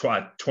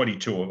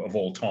 22 of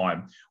all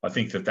time, I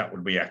think that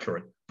would be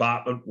accurate.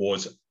 Bartlett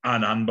was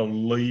an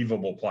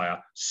unbelievable player,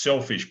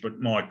 selfish, but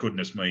my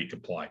goodness me, he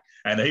could play.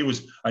 And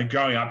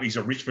growing up, he's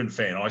a Richmond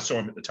fan. I saw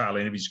him at the tail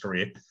end of his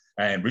career,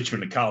 And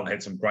Richmond and Carlton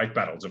had some great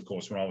battles, of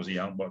course, when I was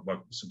young,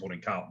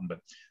 supporting Carlton, but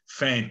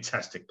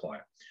fantastic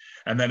player.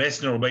 And then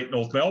Essendon will beat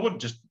North Melbourne.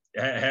 Just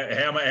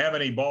how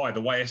many by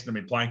the way Essendon have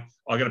been playing?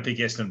 I'm going to pick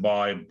Essendon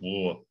by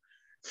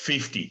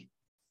 50.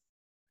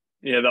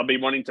 Yeah, they'll be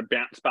wanting to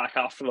bounce back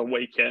after the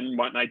weekend,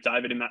 won't they,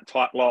 David, in that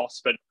tight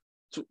loss? But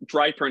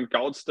Draper and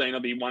Goldstein will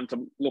be one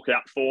to look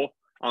out for.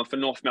 For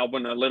North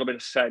Melbourne, a little bit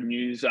of sad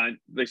news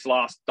this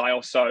last day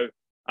or so.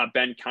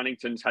 Ben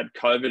Cunnington's had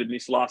COVID in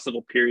this last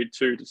little period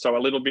too, so a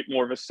little bit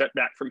more of a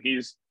setback from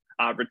his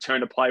return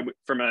to play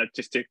from a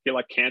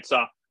testicular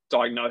cancer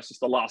diagnosis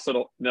in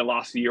the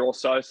last year or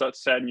so. So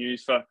it's sad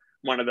news for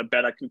one of the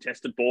better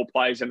contested ball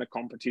players in the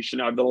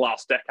competition over the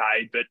last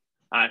decade.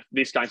 But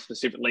this game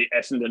specifically,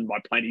 Essendon by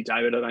plenty,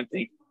 David. I don't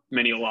think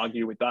many will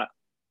argue with that.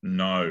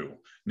 No.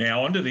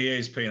 Now, onto the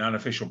ESPN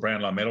unofficial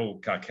Brownlow medal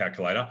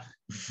calculator.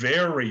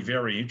 Very,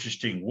 very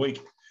interesting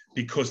week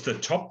because the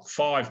top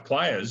 5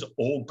 players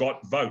all got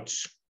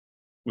votes,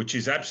 which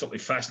is absolutely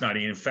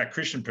fascinating. In fact,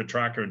 Christian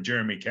Petrarca and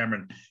Jeremy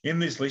Cameron, in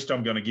this list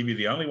I'm going to give you,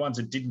 the only ones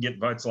that didn't get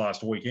votes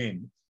last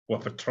weekend were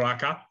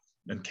Petrarca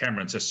and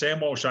Cameron. So Sam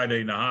Walsh,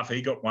 18.5,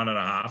 he got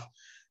 1.5.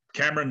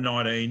 Cameron,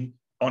 19,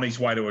 on his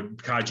way to a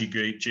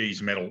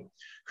KG's medal.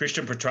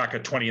 Christian Petrarca,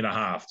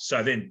 20.5.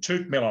 So then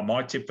Tuke Miller,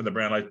 my tip for the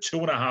Brownlow,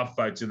 2.5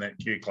 votes in that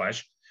Q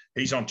clash.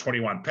 He's on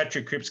 21.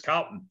 Patrick Cripps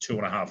Carlton,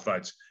 2.5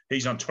 votes.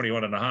 He's on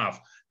 21.5.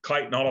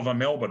 Clayton Oliver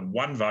Melbourne,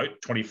 1 vote,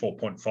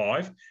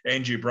 24.5.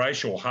 Andrew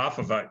Brayshaw, half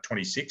a vote,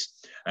 26.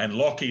 And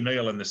Lachie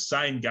Neale in the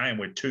same game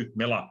where Tuke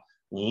Miller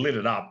lit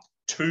it up,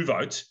 2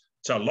 votes.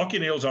 So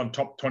Lachie Neale's on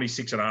top,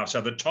 26.5.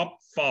 So the top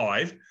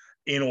 5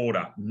 in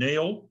order: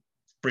 Neale,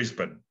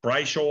 Brisbane;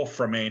 Brayshaw,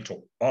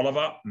 Fremantle;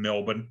 Oliver,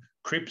 Melbourne;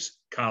 Cripps,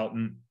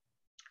 Carlton;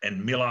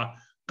 and Miller,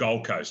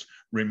 Gold Coast.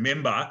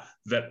 Remember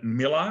that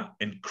Miller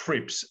and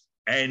Cripps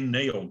and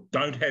Neale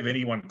don't have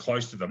anyone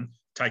close to them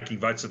taking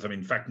votes of them.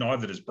 In fact,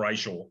 neither does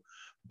Brayshaw,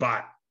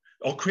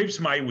 or Cripps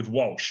may with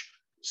Walsh.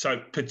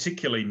 So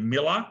particularly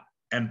Miller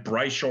and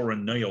Brayshaw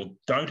and Neale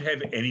don't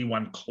have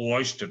anyone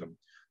close to them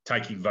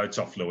taking votes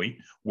off Louis,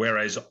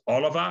 whereas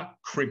Oliver,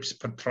 Cripps,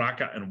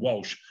 Petrarca and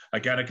Walsh are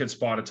going to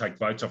conspire to take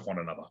votes off one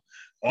another.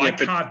 I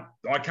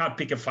can't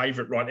pick a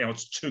favourite right now.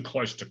 It's too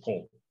close to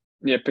call.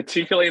 Yeah,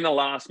 particularly in the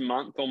last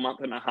month or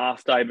month and a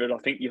half, David, I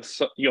think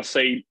you'll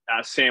see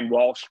Sam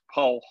Walsh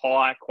poll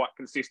high quite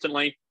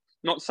consistently.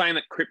 Not saying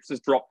that Cripps has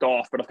dropped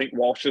off, but I think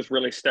Walsh has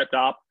really stepped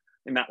up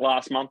in that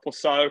last month or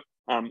so.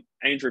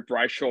 Andrew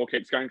Brayshaw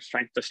keeps going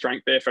strength to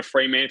strength there for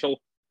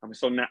Fremantle. We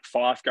saw Nat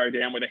Fyfe go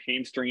down with a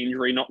hamstring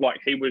injury, not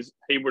like he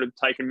would have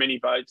taken many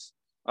votes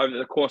over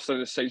the course of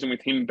the season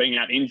with him being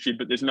out injured,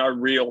 but there's no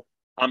real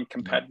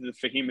competitive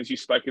for him, as you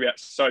spoke about.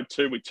 So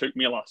too with Tuke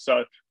Miller.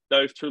 So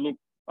those two look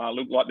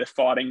like they're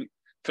fighting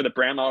for the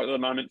Brownlow at the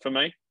moment for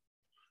me.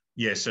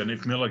 Yes, and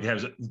if Miller's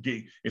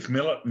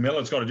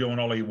got to do an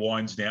Ollie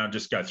Wines now,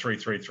 just go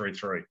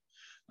 3-3-3-3.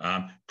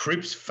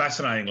 Cripps,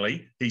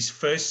 fascinatingly, his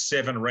first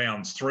 7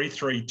 rounds,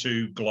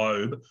 3-3-2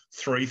 Globe,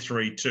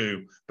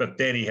 3-3-2, but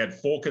then he had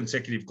 4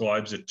 consecutive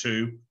Globes at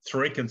 2,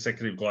 3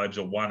 consecutive Globes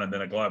at 1, and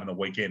then a Globe on the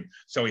weekend.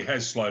 So he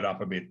has slowed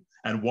up a bit,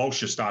 and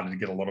Walsh has started to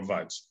get a lot of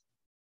votes.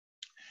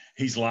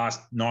 His last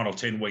 9 or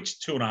 10 weeks,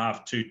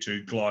 2.5,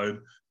 2-2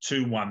 Globe,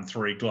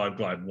 2-1-3 Globe,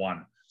 Globe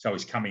 1. So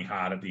he's coming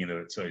hard at the end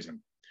of the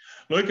season.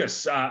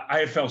 Lucas,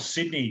 AFL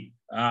Sydney,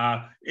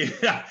 the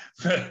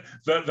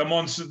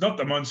monsoon, not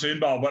the Monsoon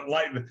Bowl, but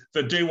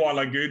the DY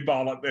Lagoon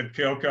Bowl at the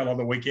Kyoko on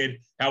the weekend.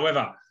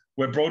 However,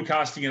 we're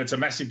broadcasting and it's a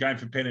massive game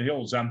for Pennant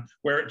Hills.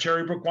 We're at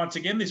Cherrybrook once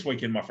again this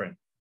weekend, my friend.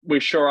 We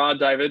sure are,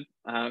 David.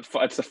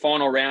 It's the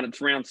final round. It's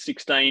round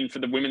 16 for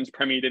the Women's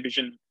Premier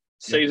Division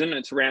season. Yep.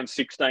 It's round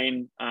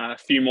 16. A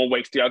few more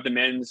weeks to go. The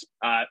men's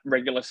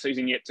regular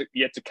season yet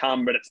to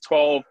come, but it's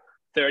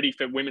 12:30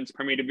 for Women's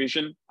Premier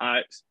Division.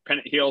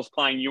 Pennant Hills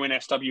playing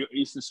UNSW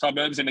Eastern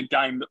Suburbs in a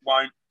game that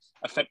won't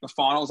affect the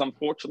finals,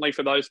 unfortunately,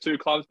 for those two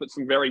clubs, but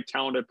some very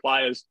talented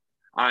players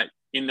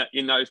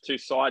in those two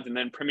sides. And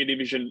then Premier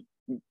Division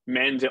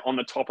men's on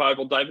the top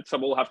oval, David. So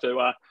we'll have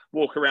to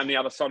walk around the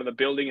other side of the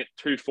building at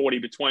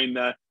 2:40 between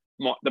the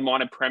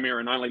minor Premier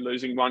and only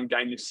losing 1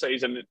 game this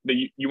season.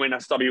 The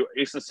UNSW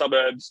Eastern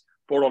Suburbs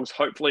Bulldogs,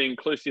 hopefully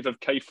inclusive of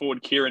Key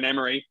Ford, Kieran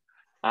Emery,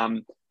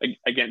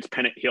 against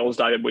Pennant Hills,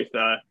 David, with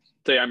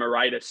Dio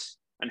Moratis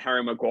and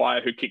Harry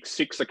Maguire, who kicked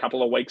 6 a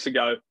couple of weeks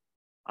ago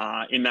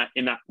in that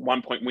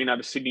 1-point win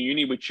over Sydney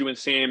Uni, which you and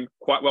Sam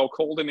quite well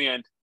called in the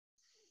end.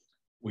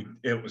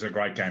 It was a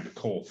great game to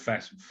call.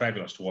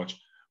 Fabulous to watch.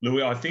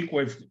 Louis, I think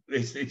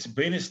it's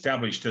been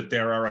established that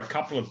there are a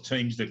couple of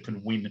teams that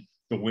can win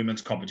the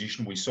women's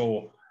competition. We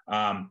saw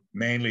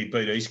Manly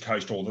beat East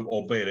Coast,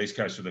 or beat East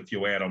Coast with a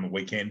few out on the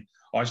weekend.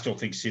 I still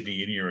think Sydney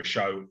Uni are a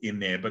show in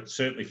there, but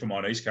certainly for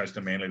mine, East Coast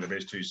and Manly, the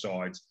best 2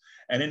 sides.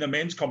 And in the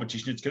men's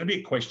competition, it's going to be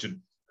a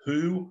question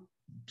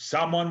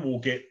someone will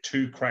get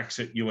 2 cracks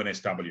at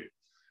UNSW.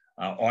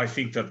 I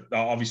think that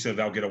obviously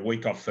they'll get a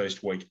week off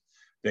first week.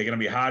 They're going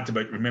to be hard to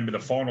beat. Remember, the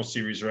final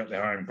series are at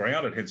their home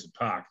ground at Henson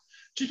Park.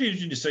 Just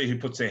interesting to see who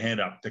puts their hand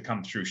up to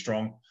come through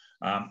strong.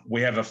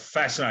 We have a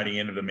fascinating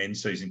end of the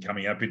men's season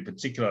coming up, in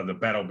particular the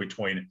battle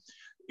between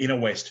Inner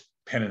West,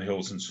 Pennant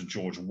Hills and St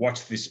George.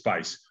 Watch this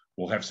space.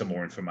 We'll have some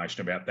more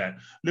information about that.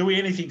 Louis,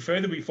 anything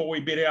further before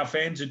we bid our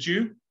fans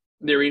adieu?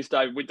 There is,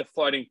 Dave, with the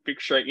floating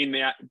fixture in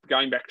there,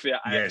 going back to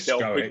the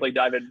AFL quickly,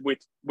 David, with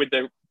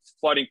the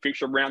floating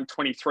fixture, round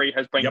 23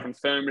 has been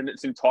confirmed in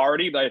its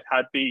entirety. They've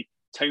had the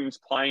teams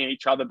playing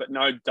each other, but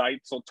no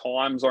dates or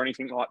times or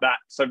anything like that.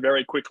 So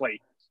very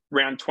quickly,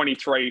 round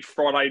 23,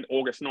 Friday,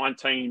 August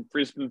 19,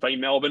 Brisbane v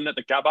Melbourne at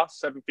the Gabba,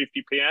 7:50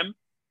 p.m.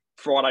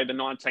 Friday the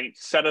 19th.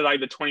 Saturday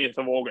the 20th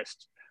of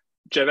August,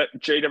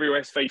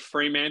 GWS v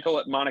Fremantle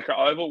at Manuka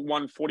Oval,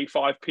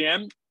 1:45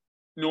 p.m.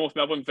 North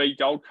Melbourne v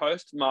Gold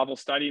Coast, Marvel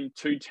Stadium,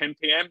 2:10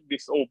 p.m.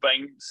 This all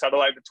being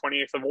Saturday the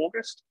 20th of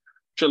August.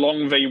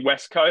 Geelong v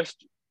West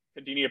Coast,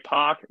 Cardinia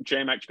Park,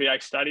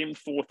 GMHBA Stadium,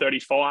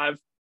 4:35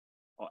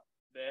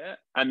 there.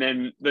 And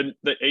then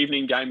the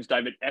evening games,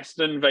 David,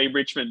 Essendon v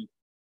Richmond,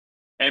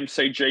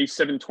 MCG,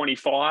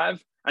 7:25.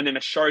 And then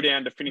a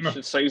showdown to finish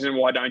the season,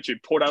 why don't you?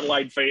 Port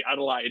Adelaide v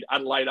Adelaide,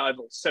 Adelaide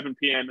Oval, 7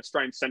 p.m.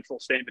 Australian Central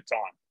Standard Time.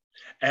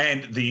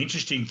 And the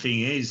interesting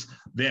thing is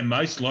they're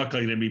most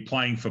likely to be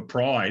playing for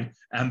Pride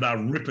and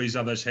they'll rip each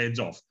other's heads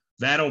off.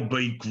 That'll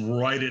be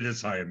great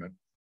entertainment.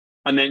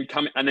 And then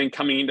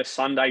coming into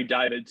Sunday,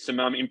 David, some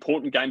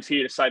important games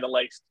here to say the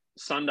least.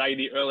 Sunday,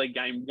 the early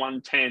game,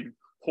 1:10,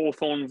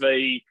 Hawthorn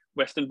v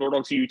Western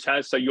Bulldogs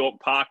UTAS, so York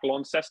Park,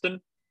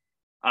 Launceston.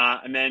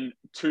 And then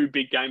two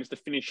big games to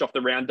finish off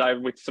the round,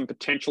 David, with some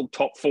potential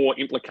top four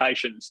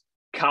implications.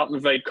 Carlton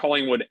v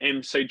Collingwood,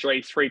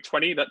 MCG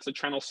 3:20. That's a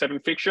Channel 7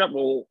 fixture.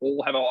 We'll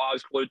all have our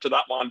eyes glued to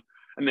that one.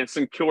 And then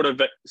St Kilda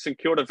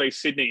v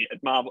Sydney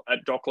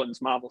at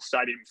Docklands Marvel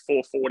Stadium,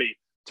 4:40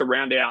 to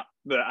round out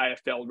the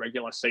AFL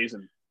regular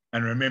season.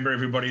 And remember,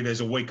 everybody,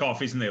 there's a week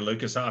off, isn't there,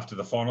 Lucas, after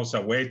the finals?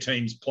 So where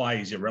teams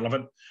play is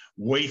irrelevant.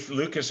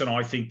 Lucas and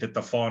I think that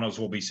the finals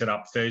will be set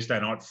up Thursday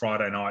night,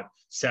 Friday night,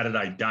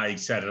 Saturday day,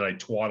 Saturday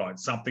twilight,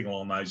 something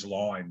along those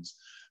lines.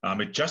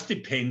 It just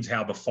depends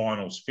how the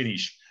finals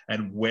finish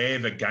and where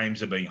the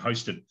games are being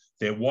hosted.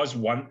 There was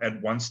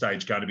at one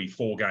stage going to be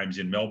 4 games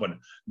in Melbourne.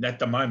 And at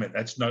the moment,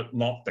 that's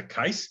not the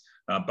case.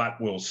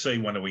 But we'll see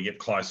when we get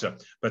closer.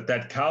 But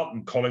that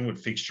Carlton-Collingwood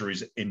fixture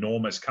is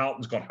enormous.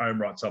 Carlton's got home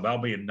rights, so they'll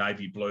be in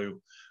navy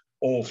blue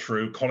all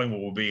through.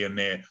 Collingwood will be in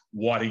their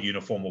whiter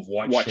uniform of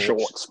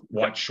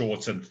white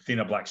shorts and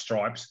thinner black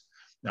stripes.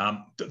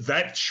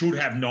 That should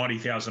have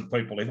 90,000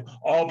 people in.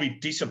 I'll be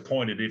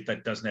disappointed if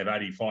that doesn't have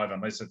 85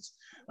 unless it's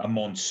a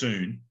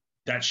monsoon.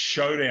 That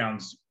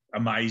showdown's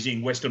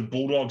amazing. Western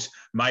Bulldogs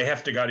may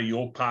have to go to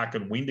York Park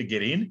and win to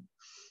get in.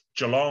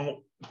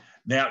 Geelong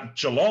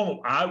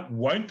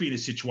won't be in a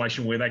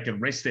situation where they can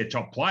rest their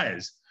top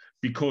players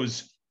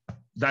because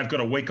they've got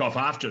a week off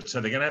after it, so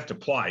they're going to have to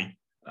play.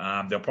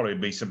 There'll probably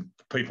be some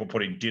people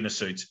putting dinner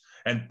suits.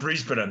 And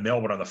Brisbane and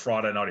Melbourne on the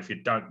Friday night, if you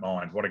don't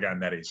mind. What a game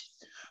that is.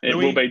 It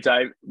will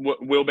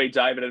be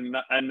David,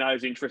 and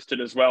those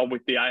interested as well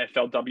with the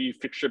AFLW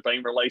fixture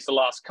being released the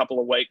last couple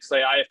of weeks.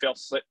 The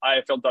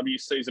AFLW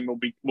season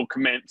will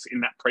commence in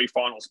that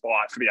pre-finals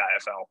bye for the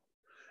AFL.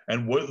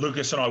 And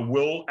Lucas and I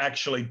will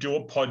actually do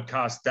a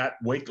podcast that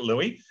week,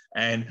 Louis,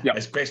 and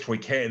as best we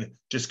can,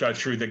 just go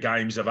through the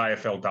games of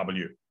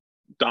AFLW.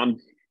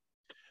 Done.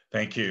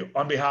 Thank you.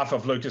 On behalf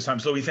of Lucas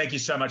Holmes, Louis, thank you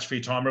so much for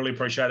your time. Really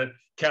appreciate it.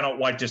 Cannot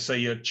wait to see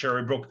you at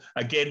Cherrybrook.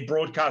 Again,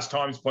 broadcast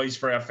times, please,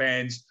 for our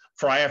fans,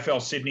 for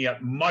AFL Sydney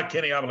at Mike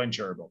Kenny Oval in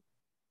Cherrybrook.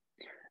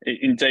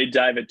 Indeed,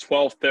 David.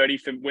 12:30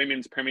 for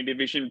Women's Premier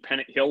Division.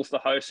 Pennant Hills, the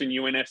host, and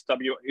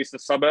UNSW is the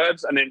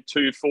suburbs. And then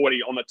 2:40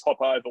 on the top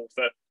oval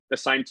for the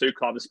same two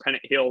clubs,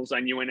 Pennant Hills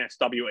and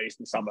UNSW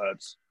Eastern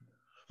Suburbs.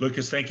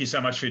 Lucas, thank you so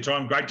much for your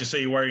time. Great to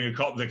see you wearing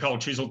the Cole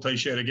Chisel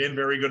T-shirt again.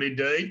 Very good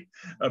indeed.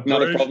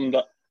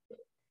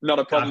 Not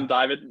a problem,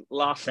 David.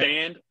 Last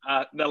stand,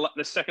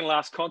 the second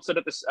last concert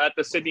at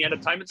the Sydney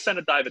Entertainment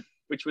Centre, David,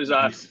 which was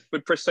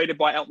preceded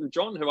by Elton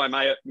John, who I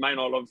may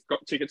not have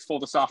got tickets for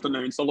this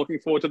afternoon. So looking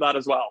forward to that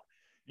as well.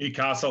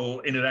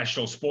 Newcastle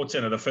International Sports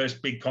Centre, the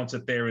first big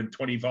concert there in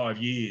 25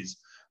 years.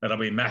 That'll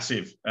be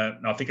massive.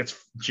 I think it's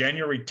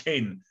January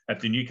 10 at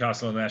the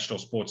Newcastle International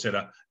Sports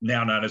Centre,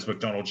 now known as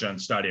McDonald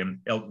Jones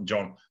Stadium. Elton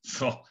John.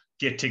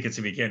 Get tickets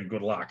if you can.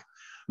 Good luck.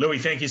 Louis,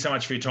 thank you so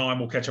much for your time.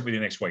 We'll catch up with you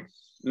next week.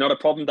 Not a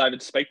problem,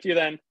 David. Speak to you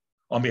then.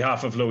 On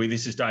behalf of Louis,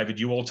 this is David.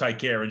 You all take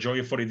care. Enjoy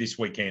your footy this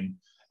weekend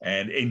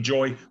and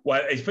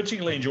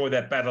particularly enjoy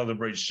that battle of the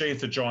bridge. See if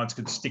the Giants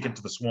can stick it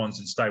to the Swans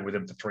and stay with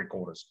them for 3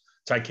 quarters.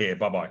 Take care.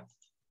 Bye-bye.